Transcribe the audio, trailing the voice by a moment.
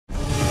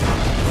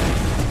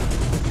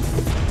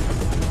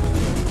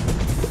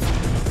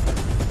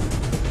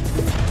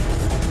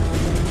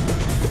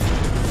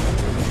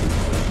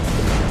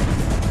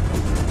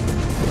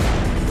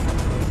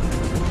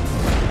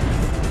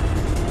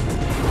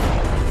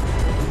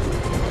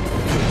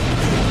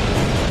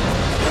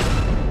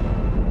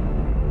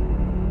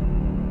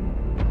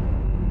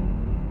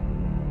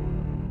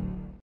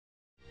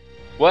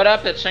What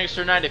up, it's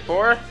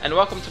Shankster94, and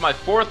welcome to my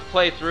 4th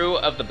playthrough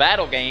of the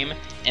battle game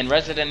in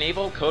Resident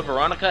Evil Code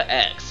Veronica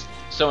X.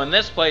 So in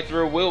this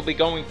playthrough, we'll be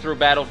going through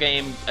battle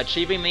game,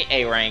 achieving the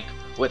A rank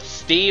with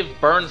Steve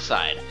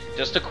Burnside.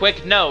 Just a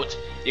quick note,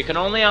 you can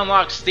only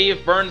unlock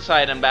Steve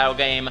Burnside in battle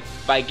game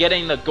by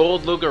getting the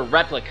Gold Luger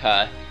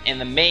replica in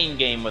the main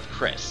game with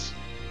Chris.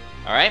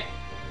 Alright?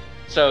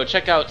 So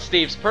check out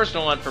Steve's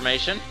personal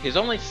information. He's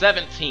only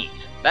 17.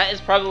 That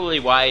is probably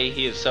why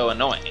he is so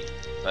annoying.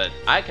 But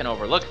I can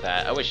overlook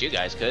that. I wish you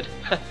guys could.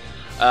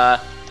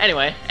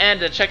 Anyway,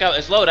 and to check out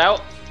his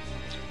loadout.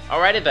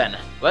 Alrighty then,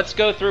 let's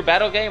go through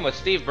battle game with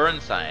Steve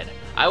Burnside.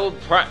 I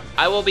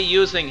will be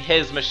using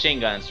his machine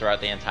guns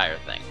throughout the entire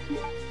thing.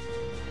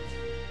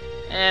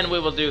 And we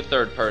will do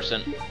third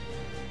person.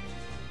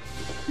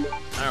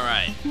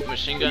 Alright,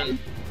 machine gun.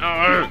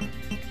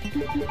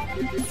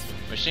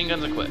 Machine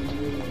guns equipped.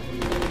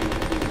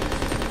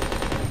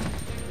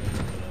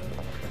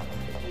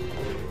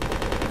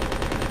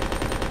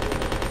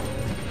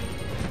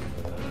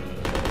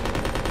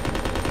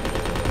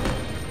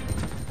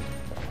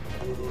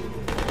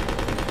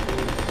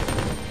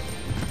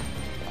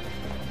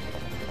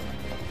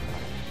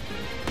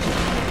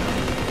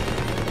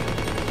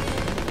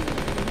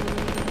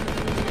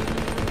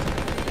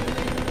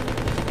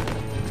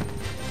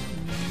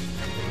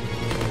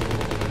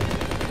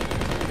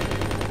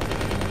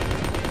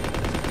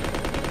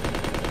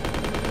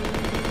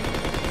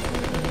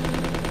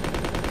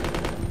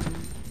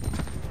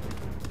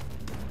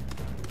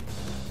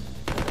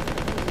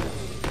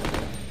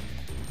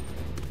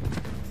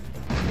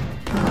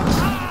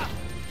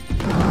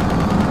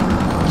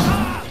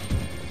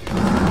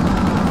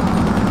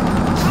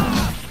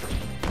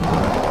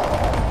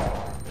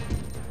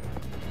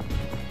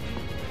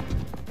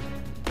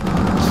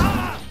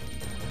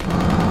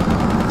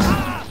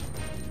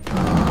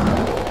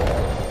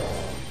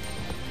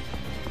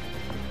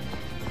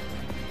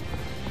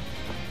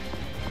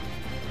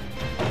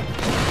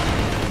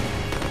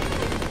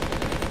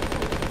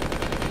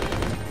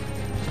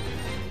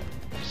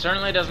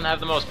 Certainly doesn't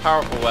have the most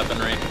powerful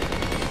weaponry,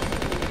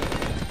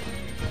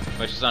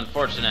 which is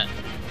unfortunate.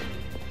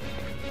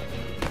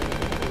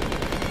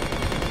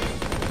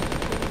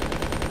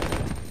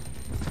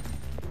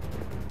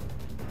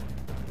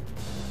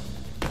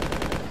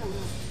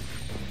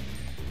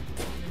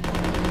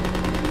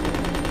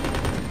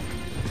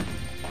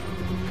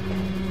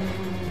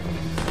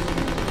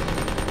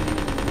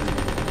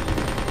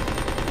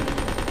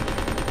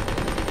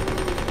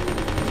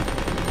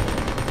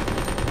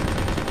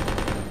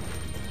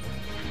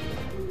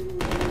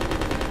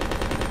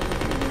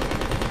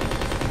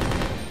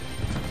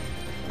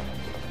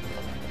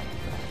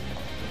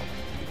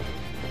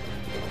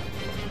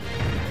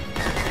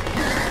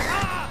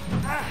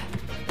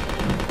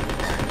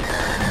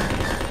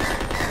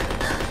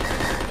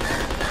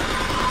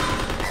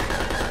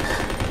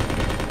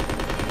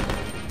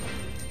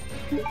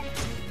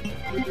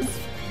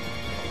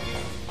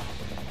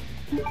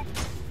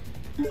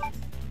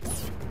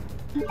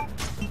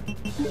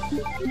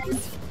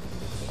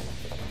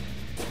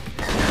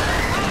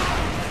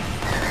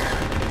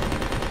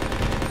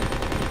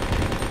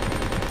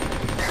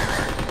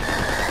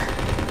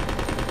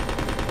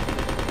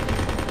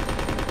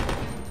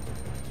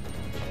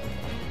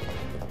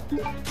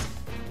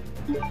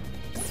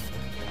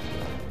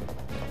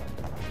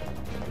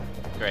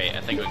 Great,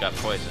 I think we got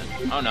poison.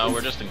 Oh no,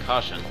 we're just in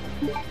caution.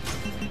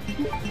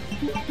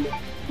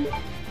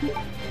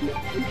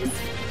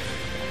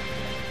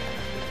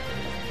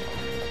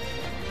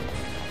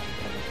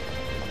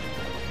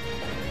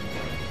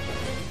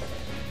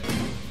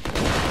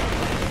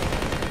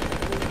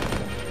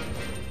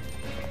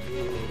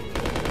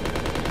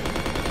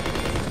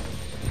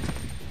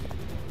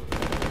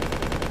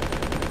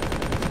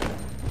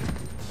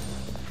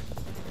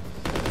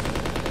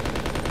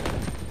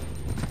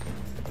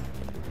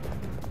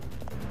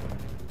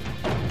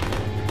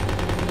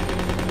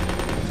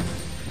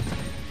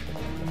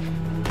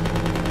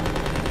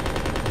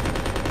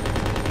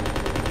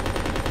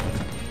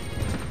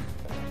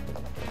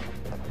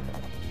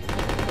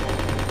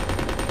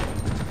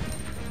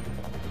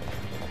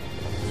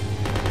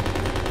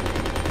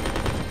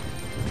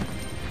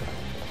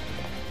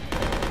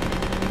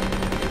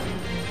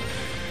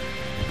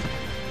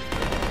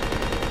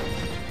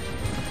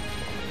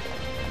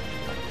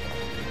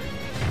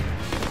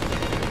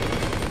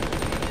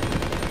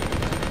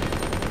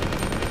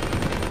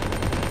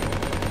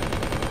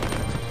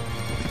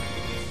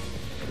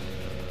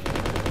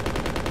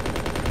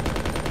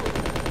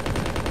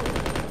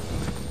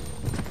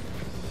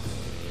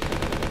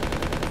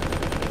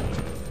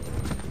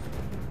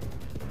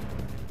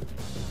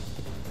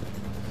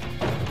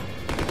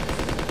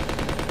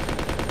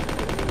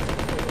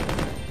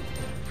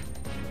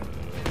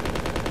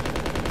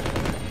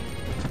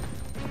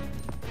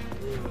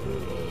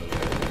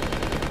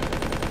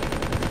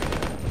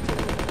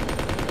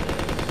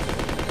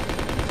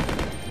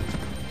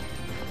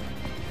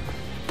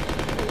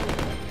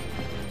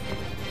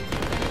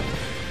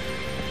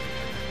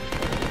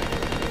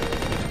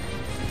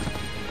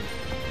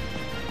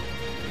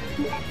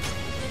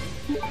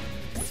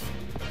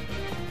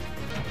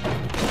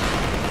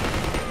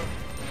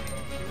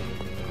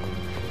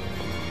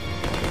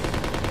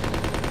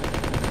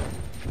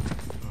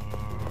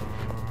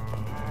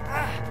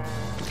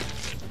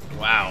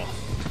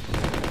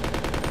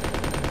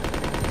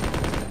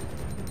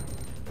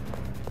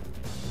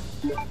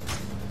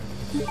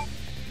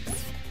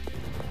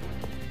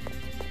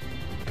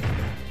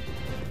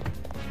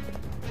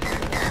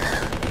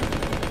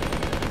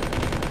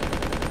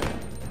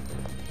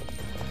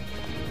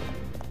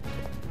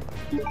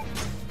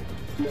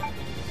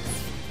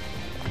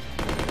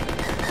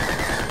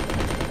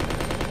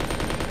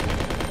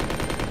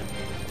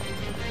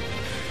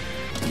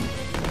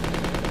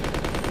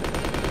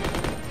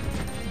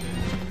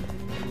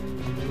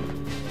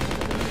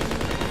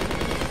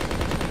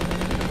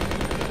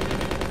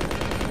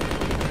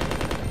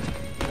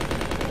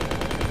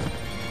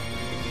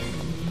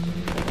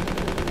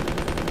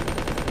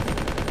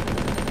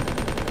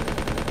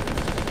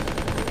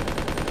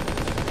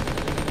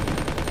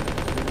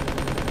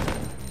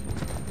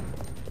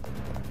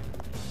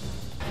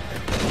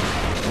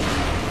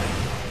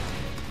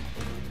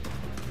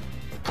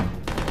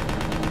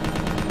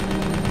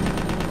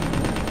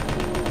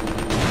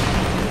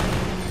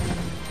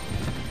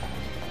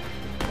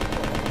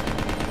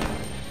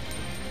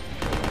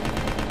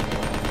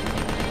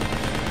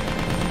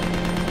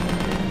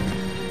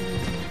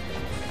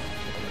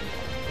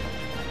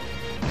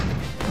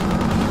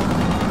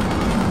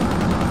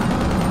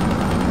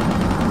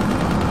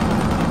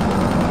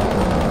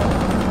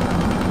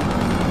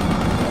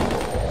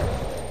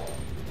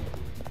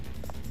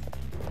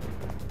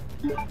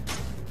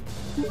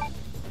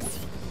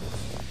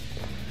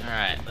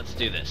 Alright, let's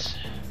do this.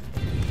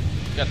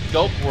 Got the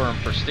gulp worm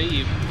for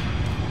Steve.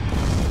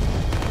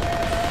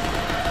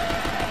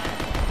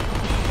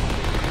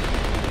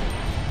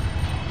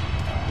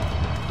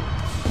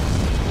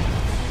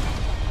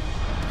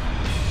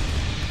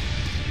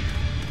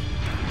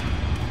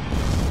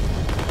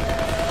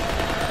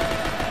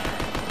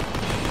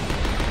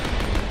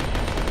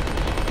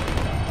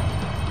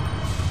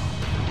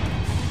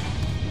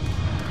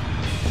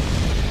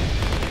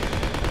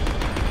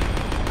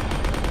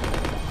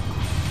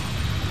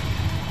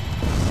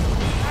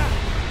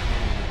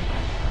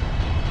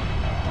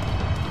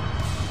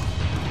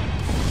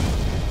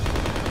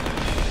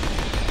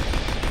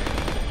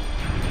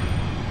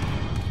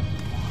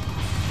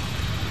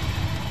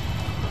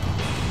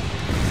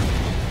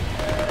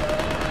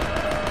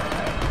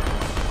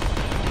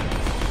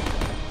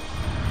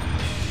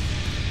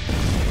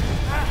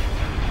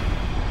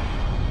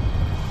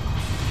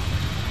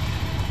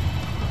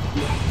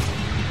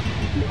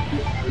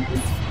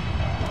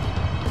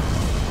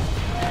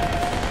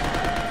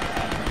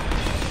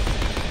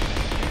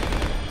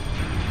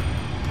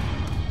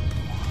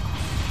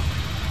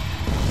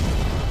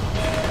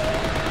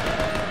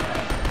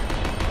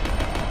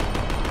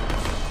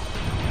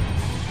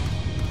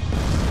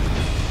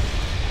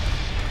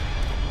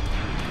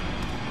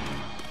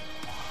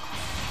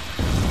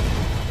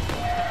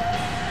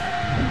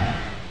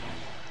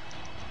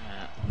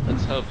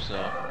 Let's hope so.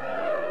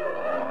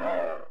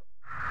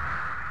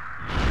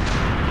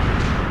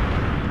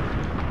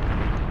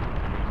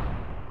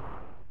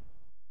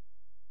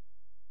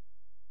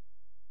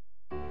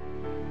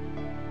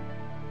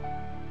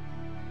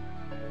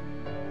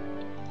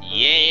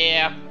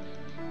 Yeah!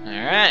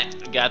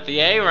 Alright, got the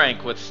A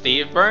rank with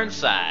Steve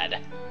Burnside.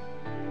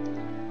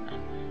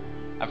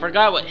 I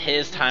forgot what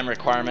his time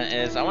requirement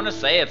is. I want to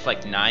say it's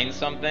like 9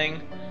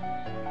 something,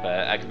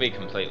 but I could be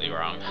completely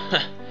wrong.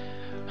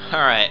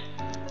 Alright,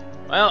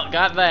 well,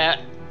 got that.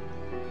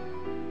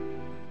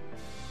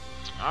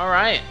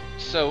 Alright,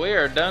 so we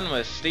are done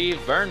with Steve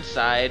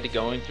Burnside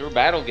going through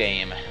Battle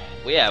Game.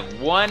 We have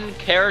one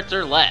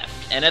character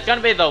left, and it's going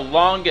to be the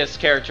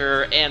longest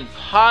character and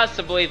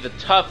possibly the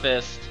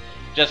toughest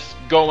just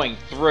going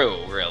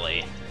through,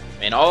 really. I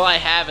mean, all I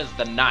have is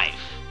the knife,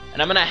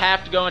 and I'm going to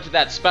have to go into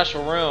that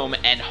special room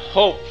and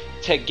hope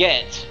to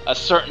get a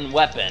certain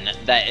weapon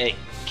that it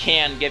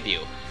can give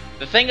you.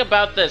 The thing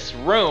about this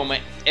room,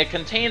 it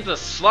contains a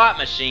slot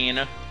machine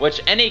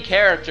which any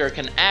character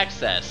can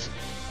access,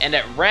 and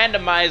it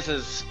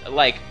randomizes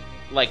like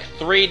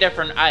 3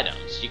 different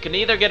items. You can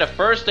either get a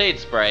first aid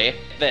spray,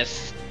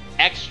 this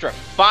extra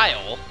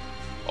file,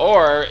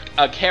 or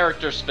a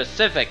character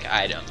specific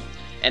item.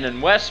 And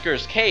in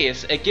Wesker's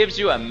case, it gives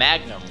you a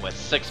magnum with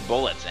 6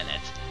 bullets in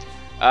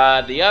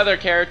it. The other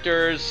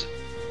characters,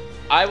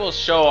 I will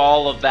show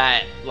all of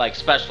that like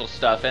special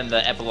stuff in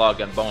the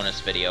epilogue and bonus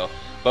video.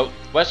 But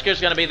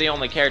Wesker's gonna be the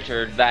only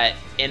character that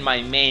in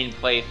my main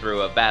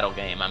playthrough of Battle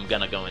Game, I'm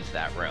gonna go into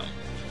that room.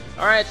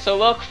 Alright, so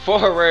look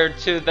forward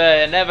to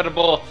the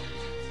inevitable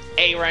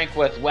A rank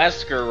with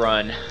Wesker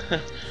run.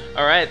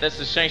 Alright, this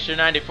is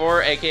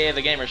Shankster94, aka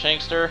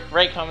TheGamerShankster.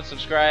 Rate, comment,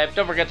 subscribe.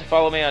 Don't forget to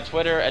follow me on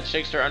Twitter at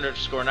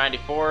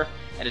Shankster_94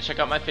 and to check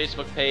out my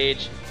Facebook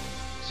page.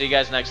 See you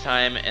guys next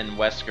time in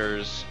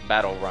Wesker's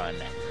battle run.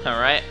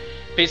 Alright,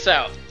 peace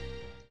out.